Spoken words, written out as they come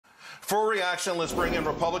For reaction, let's bring in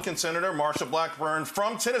Republican Senator Marsha Blackburn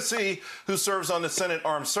from Tennessee, who serves on the Senate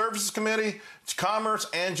Armed Services Committee, Commerce,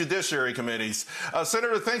 and Judiciary Committees.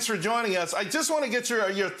 Senator, thanks for joining us. I just want to get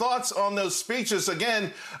your thoughts on those speeches.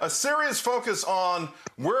 Again, a serious focus on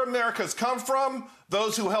where America's come from,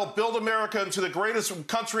 those who helped build America into the greatest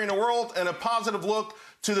country in the world, and a positive look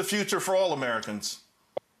to the future for all Americans.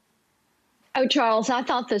 Oh, Charles, I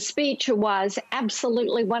thought the speech was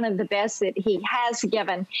absolutely one of the best that he has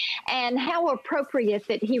given, and how appropriate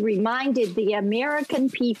that he reminded the American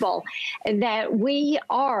people that we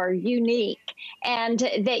are unique and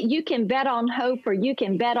that you can bet on hope or you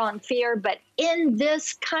can bet on fear, but in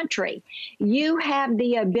this country, you have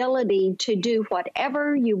the ability to do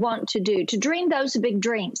whatever you want to do, to dream those big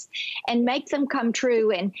dreams and make them come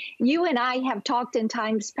true. And you and I have talked in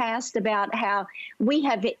times past about how we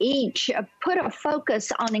have each put a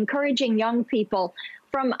focus on encouraging young people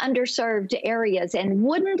from underserved areas. And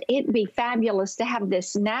wouldn't it be fabulous to have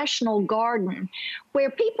this national garden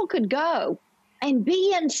where people could go and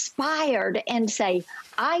be inspired and say,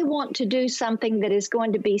 I want to do something that is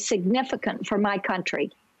going to be significant for my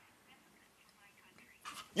country?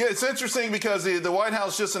 Yeah, it's interesting because the White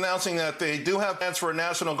House just announcing that they do have plans for a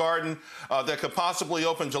national garden that could possibly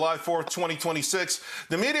open July 4th, 2026.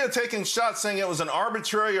 The media taking shots saying it was an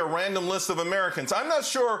arbitrary or random list of Americans. I'm not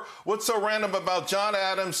sure what's so random about John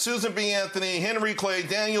Adams, Susan B. Anthony, Henry Clay,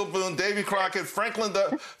 Daniel Boone, Davy Crockett,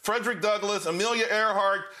 Frederick Douglass, Amelia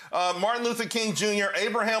Earhart, Martin Luther King Jr.,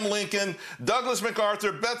 Abraham Lincoln, Douglas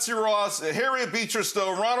MacArthur, Betsy Ross, Harriet Beecher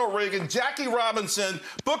Stowe, Ronald Reagan, Jackie Robinson,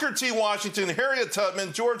 Booker T. Washington, Harriet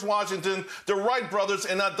Tubman, George Washington, the Wright brothers,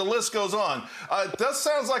 and the list goes on. That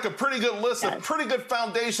sounds like a pretty good list, a pretty good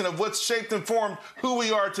foundation of what's shaped and formed who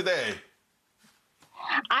we are today.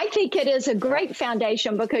 I think it is a great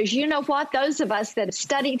foundation because you know what? Those of us that have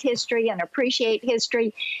studied history and appreciate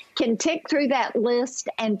history can tick through that list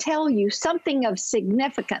and tell you something of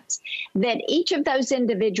significance that each of those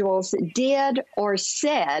individuals did or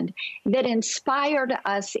said that inspired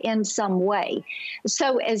us in some way.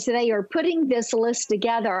 So as they are putting this list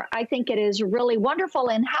together, I think it is really wonderful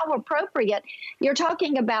and how appropriate. You're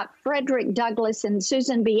talking about Frederick Douglass and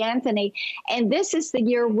Susan B. Anthony, and this is the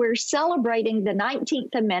year we're celebrating the 19th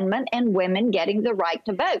Amendment and women getting the right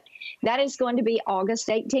to vote. That is going to be August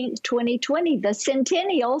 18th, 2020, the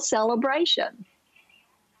centennial celebration.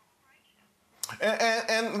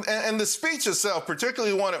 And the speech itself,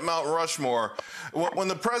 particularly one at Mount Rushmore, when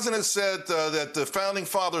the president said that the founding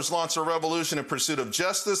fathers launched a revolution in pursuit of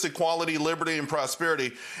justice, equality, liberty, and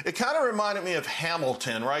prosperity, it kind of reminded me of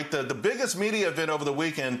Hamilton, right? The biggest media event over the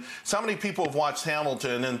weekend. So many people have watched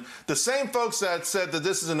Hamilton, and the same folks that said that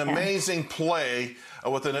this is an amazing play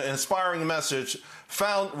with an inspiring message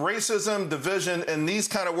found racism, division, and these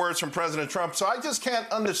kind of words from President Trump. So I just can't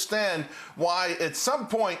understand why at some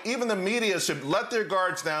point even the media should let their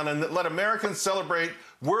guards down and let Americans celebrate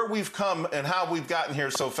where we've come and how we've gotten here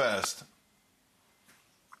so fast.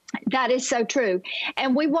 That is so true.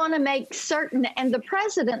 And we want to make certain, and the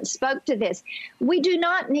president spoke to this, we do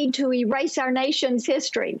not need to erase our nation's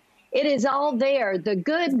history. It is all there, the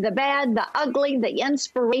good, the bad, the ugly, the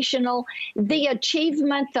inspirational, the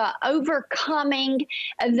achievement, the overcoming,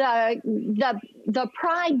 the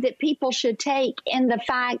pride that people should take in the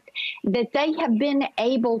fact that they have been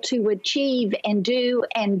able to achieve and do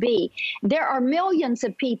and be. There are millions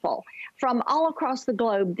of people from all across the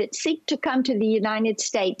globe that seek to come to the United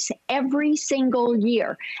States every single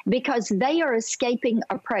year because they are escaping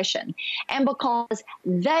oppression and because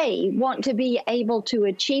they want to be able to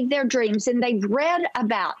achieve their dreams. And they've read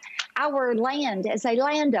about our land as a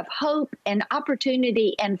land of hope and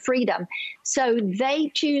opportunity and freedom. So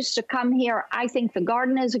they choose to come here. I think the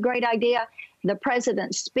garden is a great idea. The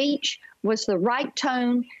president's speech was the right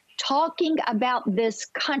tone, talking about this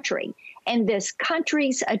country and this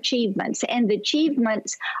country's achievements and the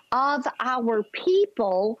achievements of our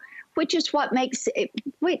people, which is what makes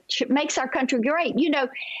our country great. You know,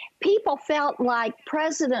 people felt like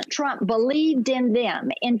President Trump believed in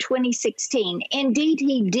them in 2016. Indeed,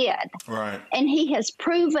 he did. Right. And he has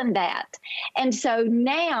proven that. And so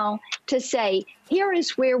now to say, here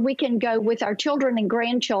is where we can go with our children and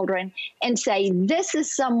grandchildren and say, this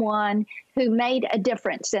is someone who made a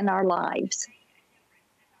difference in our lives.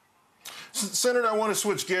 Senator, I want to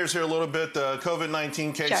switch gears here a little bit.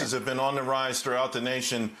 COVID-19 cases have been on the rise throughout the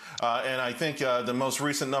nation, and I think the most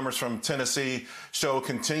recent numbers from Tennessee show a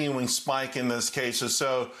continuing spike in those cases.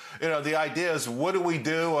 So, you know, the idea is, what do? We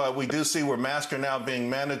do see where masks are now being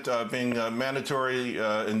mandatory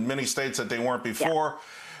in many states that they weren't before.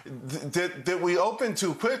 Yeah. Did we open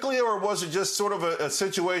too quickly, or was it just sort of a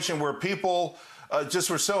situation where people just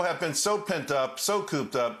have been so pent up, so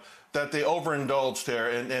cooped up that they overindulged there?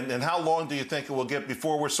 And how long do you think it will get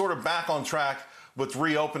before we're sort of back on track with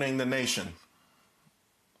reopening the nation?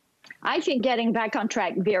 I think getting back on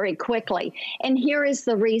track very quickly. And here is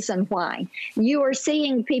the reason why. You are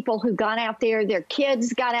seeing people who got out there, their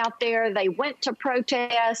kids got out there, they went to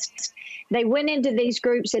protests, they went into these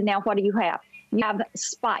groups, and now what do you have? You have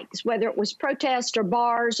spikes, whether it was protests or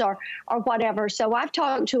bars or whatever. So I've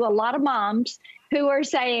talked to a lot of moms who are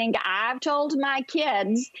saying, I've told my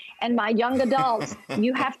kids and my young adults,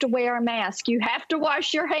 you have to wear a mask, you have to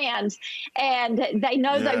wash your hands. And they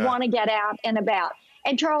know they want to get out and about.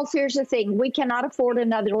 And Charles, here's the thing. We cannot afford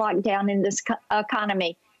another lockdown in this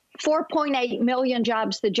economy. 4.8 million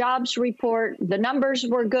jobs, the jobs report, the numbers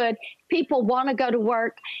were good. People want to go to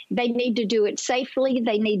work. They need to do it safely.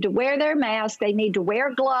 They need to wear their mask. They need to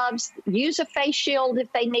wear gloves, use a face shield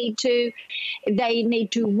if they need to. They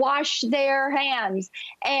need to wash their hands,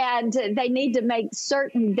 and they need to make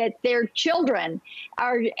certain that their children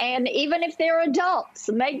are, and even if they're adults,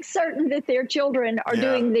 make certain that their children are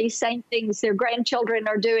doing these same things. Their grandchildren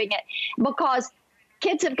are doing it, because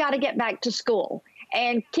kids have got to get back to school.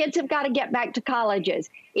 And kids have got to get back to colleges.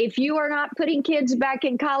 If you are not putting kids back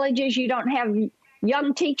in colleges, you don't have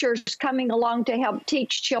young teachers coming along to help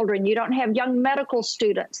teach children. You don't have young medical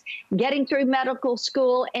students getting through medical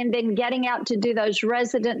school and then getting out to do those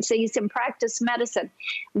residencies and practice medicine.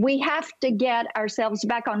 We have to get ourselves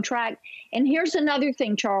back on track. And here's another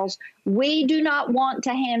thing, Charles. We do not want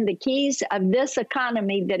to hand the keys of this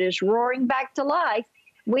economy that is roaring back to life.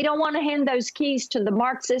 We don't want to hand those keys to the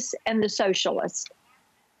Marxists and the socialists.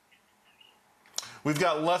 We've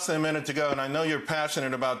got less than a minute to go, and I know you're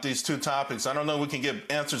passionate about these two topics. I don't know if we can get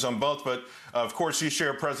answers on both, but of course you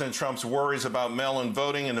share President Trump's worries about mail-in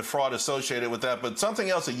voting and the fraud associated with that. But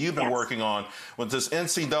something else that you've been working on with this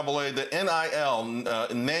NCAA, the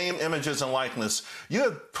NIL, name, images, and likeness. You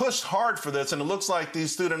have pushed hard for this, and it looks like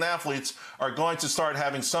these student athletes are going to start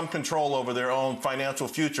having some control over their own financial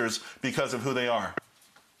futures because of who they are.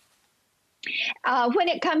 When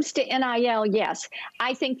it comes to NIL, yes.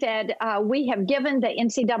 I think that we have given the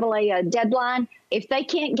NCAA a deadline. If they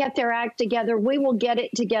can't get their act together, we will get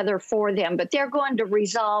it together for them. But they're going to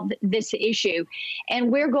resolve this issue.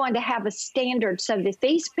 And we're going to have a standard so that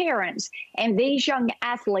these parents and these young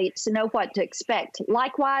athletes know what to expect.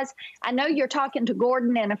 Likewise, I know you're talking to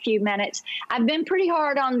Gordon in a few minutes. I've been pretty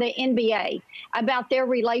hard on the NBA about their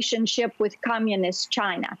relationship with communist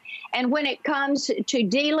China. And when it comes to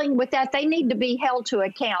dealing with that, they need to be held to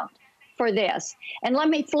account for this. And let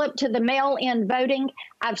me flip to the mail-in voting.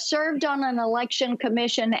 I've served on an election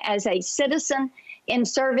commission as a citizen in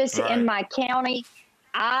service in my county.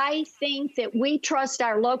 I think that we trust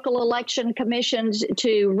our local election commissions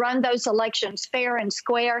to run those elections fair and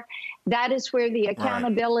square. That is where the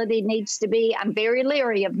accountability needs to be. I'm very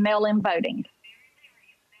leery of mail-in voting.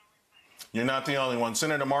 You're not the only one.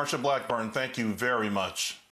 Senator Marsha Blackburn, thank you very much.